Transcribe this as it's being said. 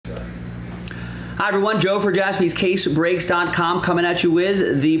Hi everyone, Joe for JASPY'S coming at you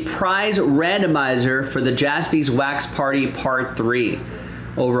with the prize randomizer for the JASPY'S Wax Party Part 3.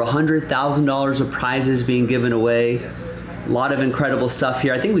 Over $100,000 of prizes being given away. A lot of incredible stuff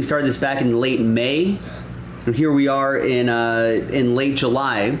here. I think we started this back in late May, and here we are in late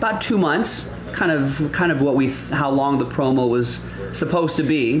July. About 2 months, kind of how long the promo was supposed to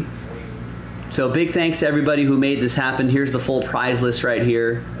be. So big thanks to everybody who made this happen. Here's the full prize list right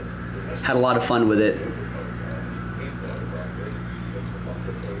here. Had a lot of fun with it.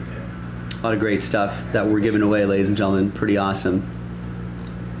 A lot of great stuff that we're giving away, ladies and gentlemen. Pretty awesome.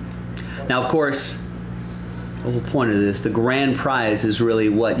 Now, of course, the whole point of this, the grand prize is really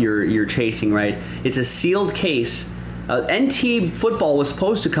what you're chasing, right? It's a sealed case. NT football was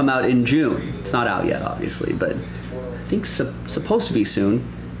supposed to come out in June. It's not out yet, obviously, but I think supposed to be soon.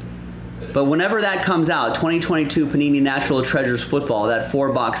 But whenever that comes out, 2022 Panini Natural Treasures Football, that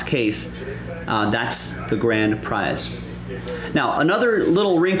 4-box case, that's the grand prize. Now, another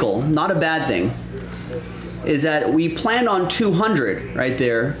little wrinkle, not a bad thing, is that we planned on 200 right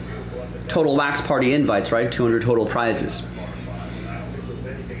there, total Wax Party invites, right? 200 total prizes.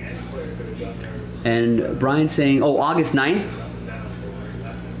 And Brian's saying, oh, August 9th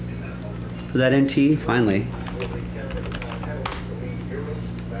for that NT, finally.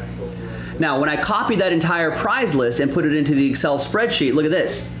 Now, when I copied that entire prize list and put it into the Excel spreadsheet, look at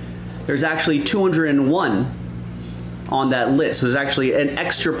this. There's actually 201 on that list. So there's actually an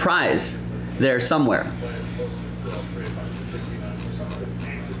extra prize there somewhere.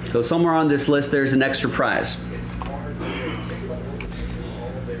 So somewhere on this list, there's an extra prize.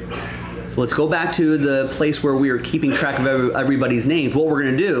 So let's go back to the place where we are keeping track of everybody's names. What we're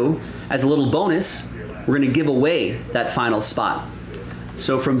going to do, as a little bonus, we're going to give away that final spot.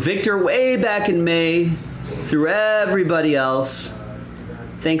 So from Victor way back in May through everybody else,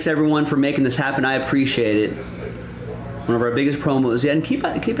 thanks everyone for making this happen. I appreciate it. One of our biggest promos. Yeah, and keep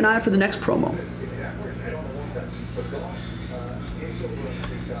an eye out for the next promo.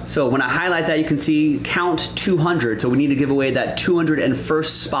 So when I highlight that, you can see count 200. So we need to give away that 201st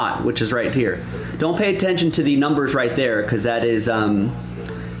spot, which is right here. Don't pay attention to the numbers right there, because that is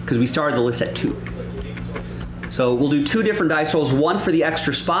because we started the list at 2. So we'll do 2 different dice rolls, one for the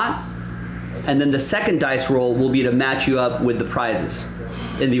extra spot, and then the second dice roll will be to match you up with the prizes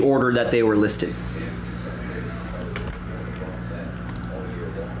in the order that they were listed.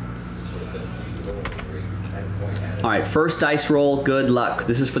 All right, first dice roll, good luck.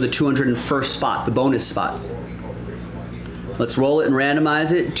 This is for the 201st spot, the bonus spot. Let's roll it and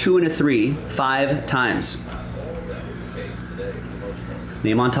randomize it. 2 and a 3, 5 times.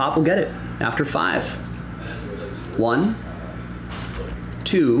 Name on top will get it after 5. 1,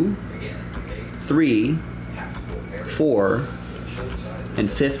 2, 3, 4, and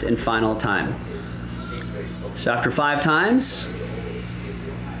 5th and final time. So after 5 times,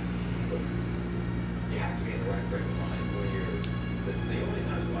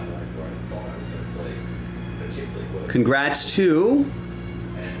 congrats to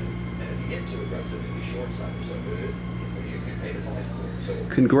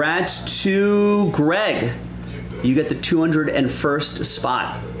Greg. You get the 201st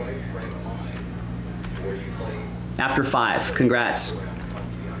spot. After 5, congrats.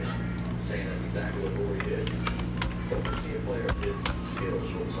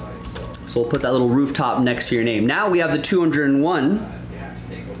 So we'll put that little rooftop next to your name. Now we have the 201.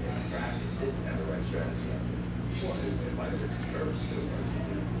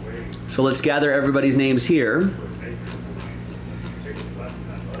 So let's gather everybody's names here.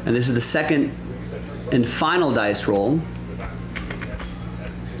 And this is the second and final dice roll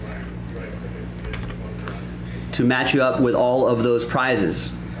to match you up with all of those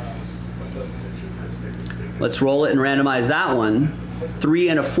prizes. Let's roll it and randomize that one. 3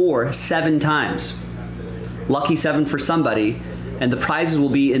 and a 4, 7 times. Lucky 7 for somebody, and the prizes will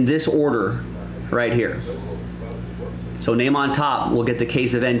be in this order right here. So name on top will get the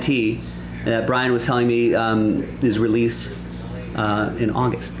case of NT that Brian was telling me is released in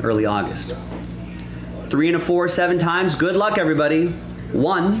August, early August. 3 and a 4, 7 times. Good luck, everybody.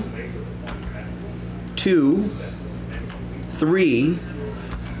 1, 2, 3,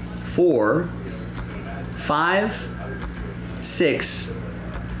 4, 5, 6,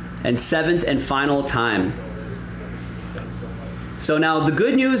 and 7th and final time. So now the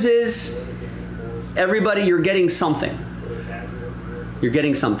good news is, everybody, you're getting something. You're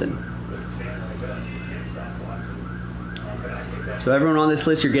getting something. So everyone on this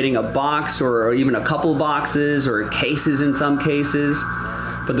list, you're getting a box or even a couple boxes or cases in some cases.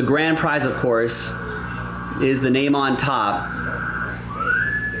 But the grand prize, of course, is the name on top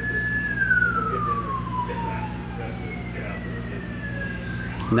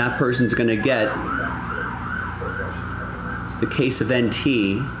And that person's going to get the case of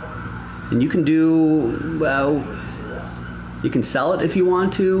NT. And you can do, well, you can sell it if you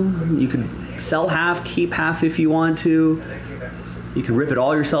want to. You can sell half, keep half if you want to. You can rip it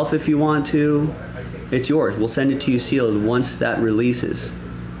all yourself if you want to. It's yours. We'll send it to you sealed once that releases.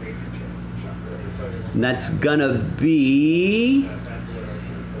 And that's gonna be,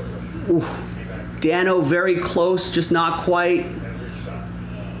 Dano, very close, just not quite.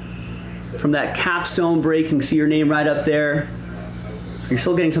 From that capstone break, you can see your name right up there. You're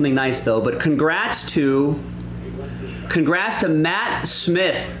still getting something nice though, but congrats to Matt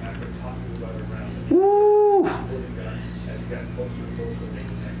Smith. Woo!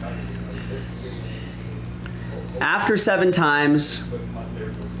 After 7 times,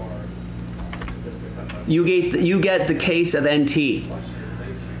 you get the case of NT.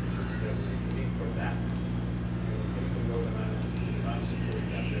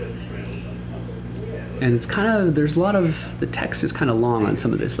 And it's kind of, there's a lot of, the text is kind of long on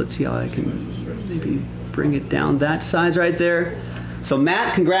some of this. Let's see how I can maybe bring it down that size right there. So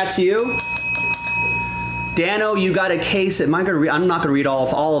Matt, congrats to you. Dano, you got a case. I'm not going to read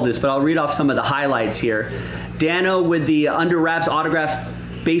all of this, but I'll read off some of the highlights here. Dano with the Under Wraps autograph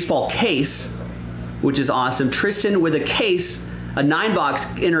baseball case, which is awesome. Tristan with a case, a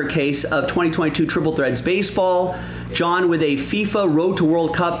 9-box inner case of 2022 Triple Threads baseball. John with a FIFA Road to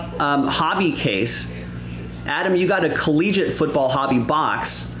World Cup hobby case. Adam, you got a collegiate football hobby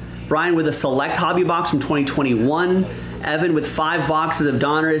box. Brian with a select hobby box from 2021. Evan with 5 boxes of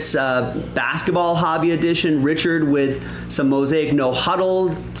Donruss basketball hobby edition. Richard with some Mosaic No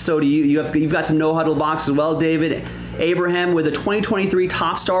Huddle. So do you've got some No Huddle boxes as well, David. Abraham with a 2023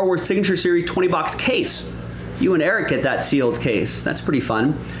 Top Star Wars Signature Series 20-box case. You and Eric get that sealed case. That's pretty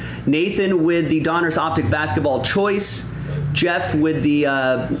fun. Nathan with the Donruss Optic Basketball Choice. Jeff with the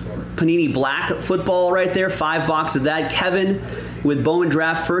Panini Black football right there. 5 boxes of that. Kevin with Bowman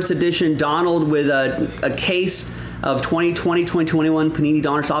Draft First Edition. Donald with a case of 2020-2021 Panini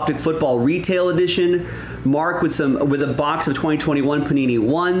Donruss Optic Football Retail Edition. Mark with a box of 2021 Panini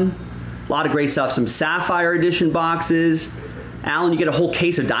 1. A lot of great stuff. Some Sapphire Edition boxes. Alan, you get a whole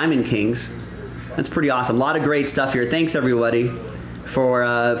case of Diamond Kings. That's pretty awesome. A lot of great stuff here. Thanks everybody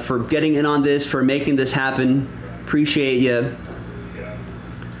for getting in on this, for making this happen. Appreciate you.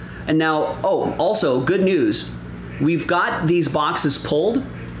 And now, oh, also good news. We've got these boxes pulled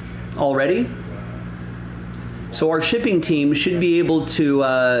already. So our shipping team should be able to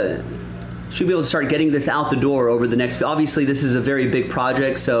start getting this out the door over the next. Obviously, this is a very big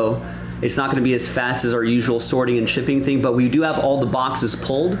project, so it's not going to be as fast as our usual sorting and shipping thing. But we do have all the boxes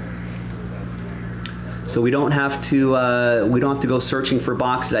pulled, so we don't have to go searching for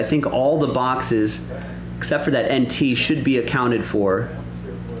boxes. I think all the boxes, except for that NT, should be accounted for.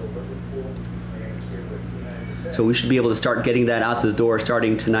 So we should be able to start getting that out the door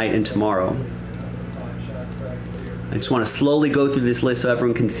starting tonight and tomorrow. I just want to slowly go through this list so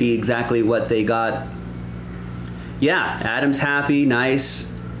everyone can see exactly what they got. Yeah, Adam's happy, nice.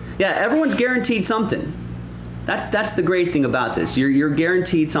 Yeah, everyone's guaranteed something. That's the great thing about this. You're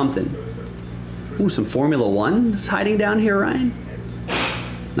guaranteed something. Ooh, some Formula One is hiding down here, Ryan.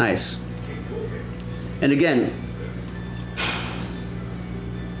 Nice. And again,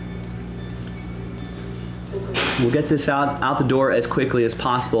 we'll get this out the door as quickly as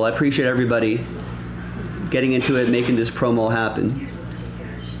possible. I appreciate everybody getting into it, making this promo happen.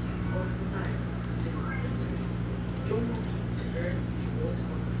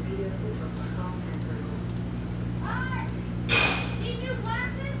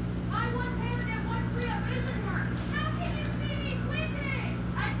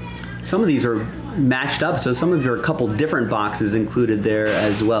 Some of these are matched up, so some of there are a couple different boxes included there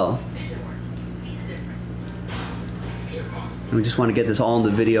as well. And we just want to get this all in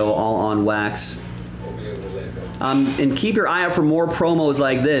the video, all on wax. And keep your eye out for more promos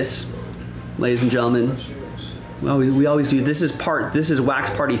like this, ladies and gentlemen. Well, we always do. This is Wax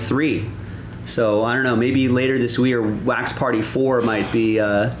Party 3. So I don't know, maybe later this week or Wax Party 4 might be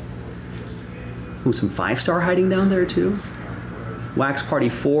some 5-star hiding down there too. Wax Party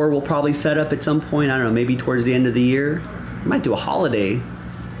 4 will probably set up at some point. I don't know, maybe towards the end of the year. We might do a holiday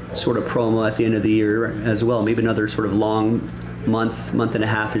sort of promo at the end of the year as well. Maybe another sort of long month and a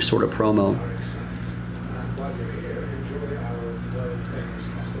half-ish sort of promo.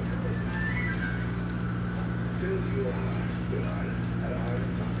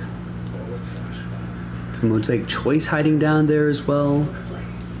 Some Mosaic Choice hiding down there as well.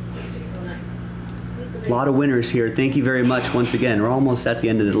 A lot of winners here. Thank you very much once again. We're almost at the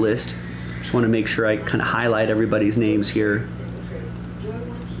end of the list. Just want to make sure I kind of highlight everybody's names here.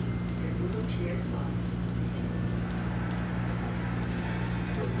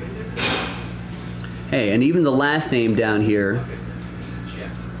 Hey, and even the last name down here,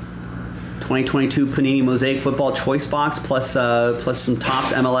 2022 Panini Mosaic Football Choice Box plus some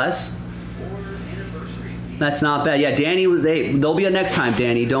Topps MLS. That's not bad. Yeah, Danny was. Hey, there'll be a next time,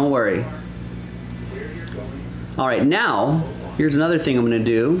 Danny. Don't worry. All right, now here's another thing I'm going to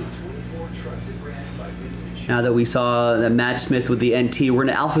do. Now that we saw that Matt Smith with the NT, we're going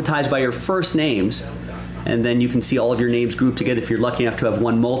to alphabetize by your first names, and then you can see all of your names grouped together if you're lucky enough to have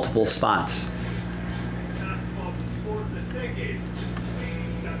won multiple spots.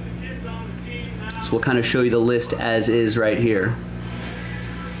 So we'll kind of show you the list as is right here.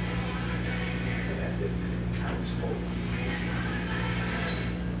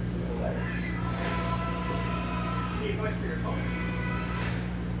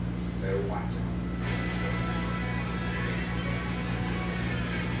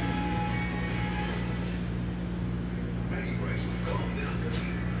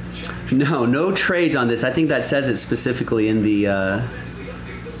 No trades on this. I think that says it specifically in the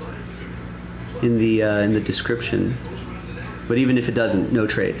description. But even if it doesn't, no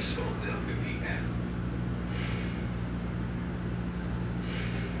trades.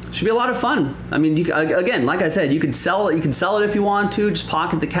 Should be a lot of fun. I mean, again, like I said, you can sell it. You can sell it if you want to. Just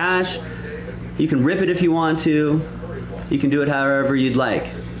pocket the cash. You can rip it if you want to. You can do it however you'd like.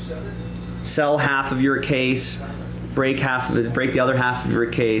 Sell half of your case. Break the other half of your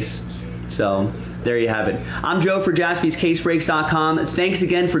case. So there you have it. I'm Joe for JASPY'sCaseBreaks.com. Thanks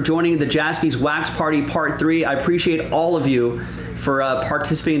again for joining the JASPY'S Wax Party Part 3. I appreciate all of you for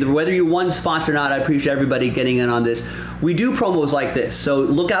participating. Whether you won spots or not, I appreciate everybody getting in on this. We do promos like this, so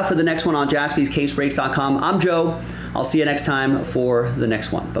look out for the next one on JASPY'sCaseBreaks.com. I'm Joe. I'll see you next time for the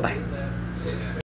next one. Bye-bye.